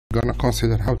gonna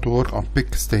consider how to work on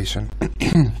PickStation.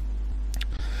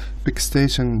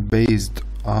 PickStation based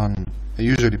on,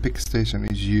 usually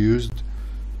PickStation is used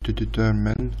to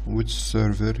determine which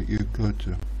server you go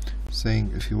to.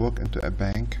 Saying if you walk into a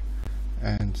bank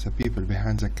and the people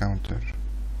behind the counter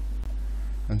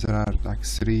and there are like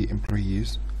 3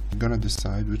 employees, you're gonna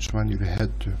decide which one you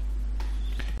head to.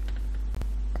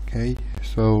 Okay,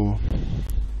 so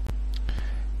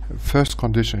first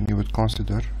condition you would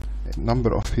consider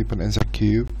number of people in the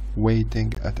queue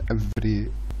waiting at every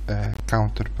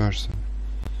counter person.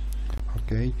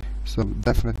 Okay, so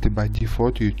definitely by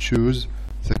default you choose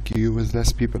the queue with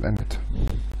less people in it.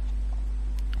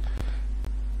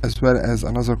 As well as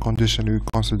another condition you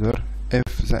consider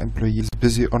if the employee is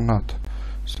busy or not.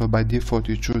 So by default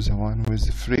you choose the one who is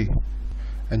free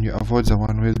and you avoid the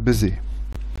one who is busy.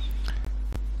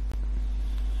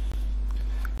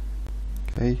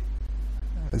 Okay,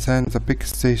 then the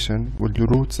PickStation will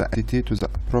route the entity to the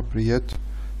appropriate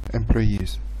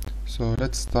employees. So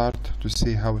let's start to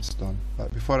see how it's done.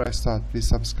 But before I start, please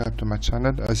subscribe to my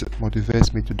channel as it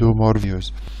motivates me to do more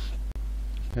videos.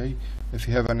 Okay, if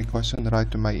you have any question,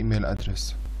 write to my email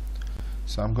address.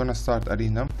 So I'm gonna start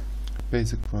Arena.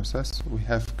 Basic process, we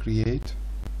have create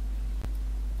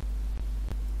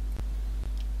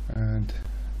and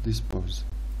dispose.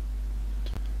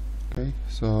 Okay,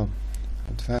 so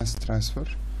advanced transfer,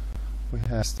 we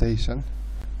have station,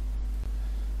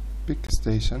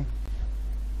 PickStation,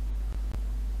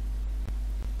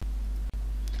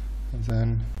 and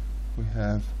then we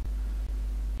have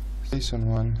station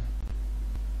 1,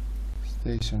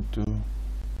 station 2,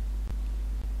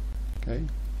 okay,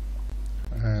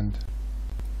 and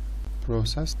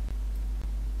process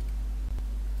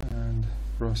and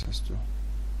process 2.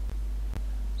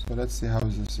 So let's see how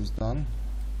this is done.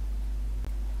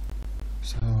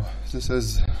 So this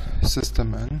is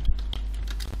system in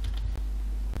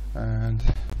and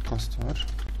customer.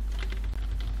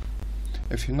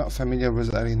 If you're not familiar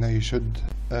with Arena, you should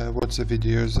watch the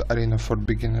videos Arena for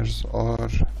beginners or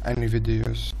any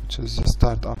videos which is a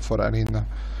startup for Arena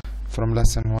from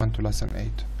lesson 1 to lesson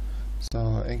 8.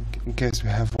 So in case we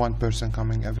have one person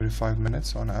coming every 5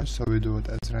 minutes on average, so we do it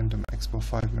as random expo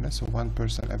 5 minutes, so one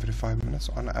person every 5 minutes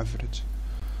on average.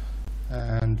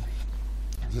 And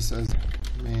this is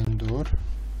main door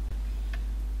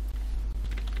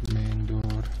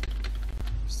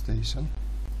station,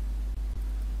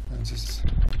 and this is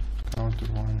counter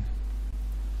 1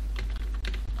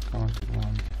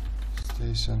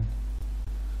 station,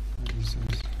 and this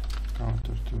is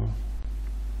counter 2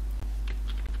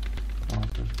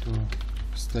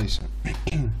 station.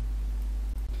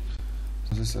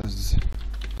 So this is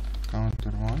counter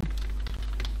 1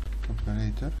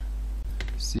 operator,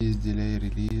 sees delay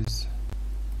release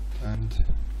and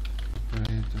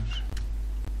operator,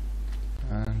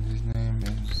 and his name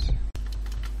is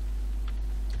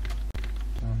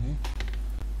Tony,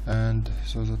 and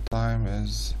so the time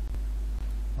is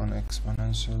on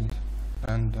exponential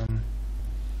random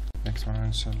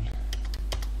exponential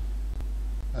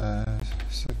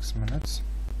 6 minutes.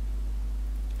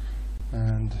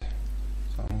 And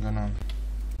so I'm gonna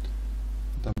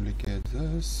duplicate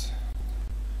this.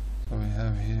 So we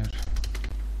have here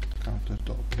counter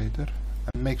to operator,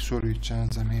 and make sure you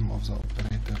change the name of the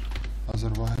operator,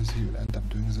 otherwise he will end up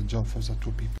doing the job for the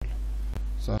 2 people.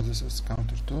 So this is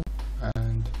counter 2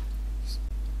 and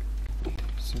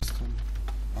system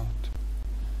out.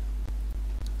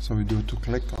 So we do 2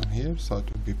 click on here, so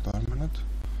it will be permanent,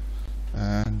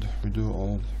 and we do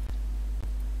all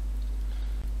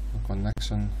the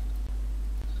connection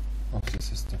of the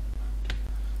system.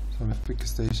 So we have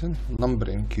PickStation, number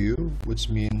in queue, which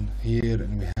mean here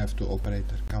and we have 2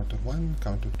 operator, counter 1,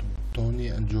 counter 2, Tony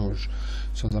and George.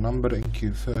 So the number in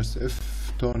queue first,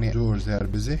 if Tony and George they are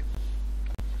busy,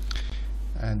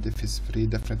 and if it's free,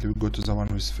 definitely we go to the one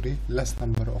who is free. Less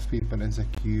number of people in the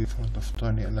queue in front of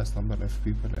Tony, and less number of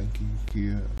people in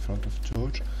queue in front of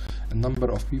George. And number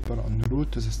of people on the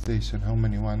route to the station, how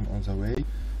many one on the way.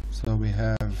 So we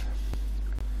have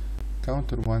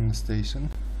counter 1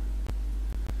 station,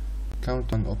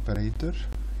 count 1 operator,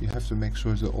 you have to make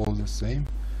sure they're all the same,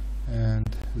 and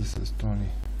this is Tony.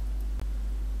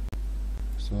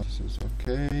 So this is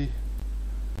okay,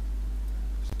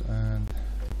 and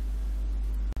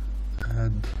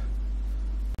add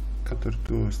counter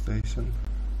 2 station,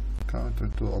 counter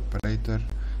 2 operator,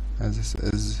 and this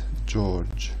is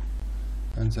George,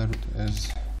 and the route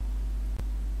is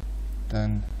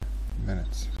 10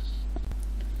 minutes.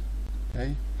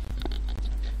 Okay,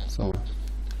 so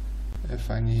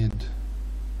if I need,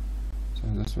 so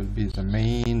this will be the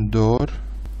main door,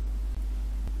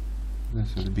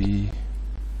 this will be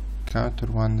counter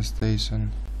 1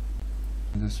 station,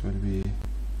 this will be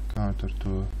counter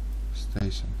 2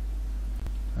 station,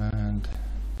 and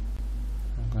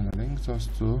I'm gonna link those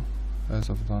two as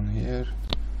I've done here,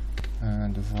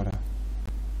 and voila.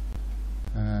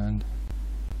 And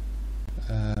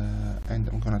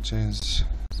I'm gonna change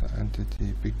the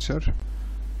entity picture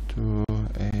to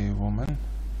a woman,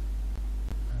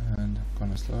 and I'm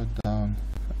gonna slow it down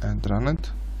and run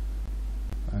it.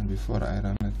 And before I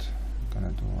run it, I'm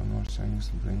gonna do one more thing.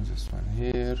 So bring this one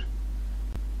here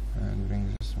and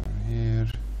bring this one here,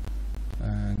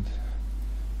 and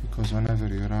because whenever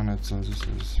you run it, so this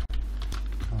is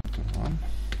counter 1.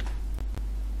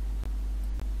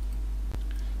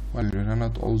 When you run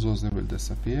it, all those they will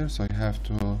disappear, so you have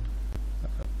to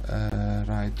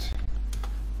write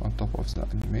on top of the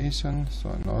animation.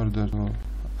 So in order to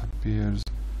appears,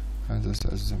 and this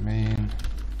is the main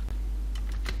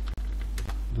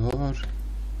door.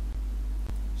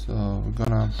 So we're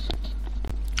gonna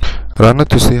run it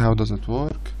to see how does it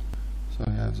work. So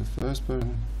you have the first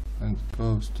person, and it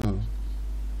goes to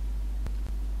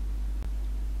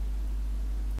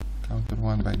counter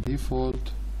 1 by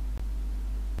default.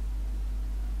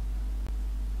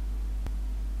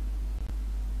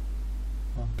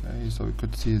 Okay, so we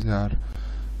could see there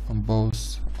on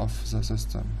both of the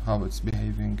system how it's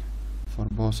behaving for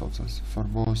both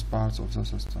parts of the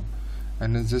system.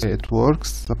 And in this way it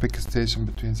works, the PickStation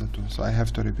between the two. So I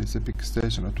have to repeat the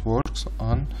PickStation. It works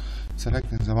on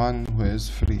selecting the one who is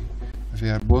free. If you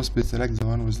are both, select the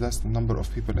one with less number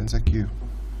of people in the queue.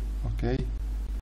 Okay.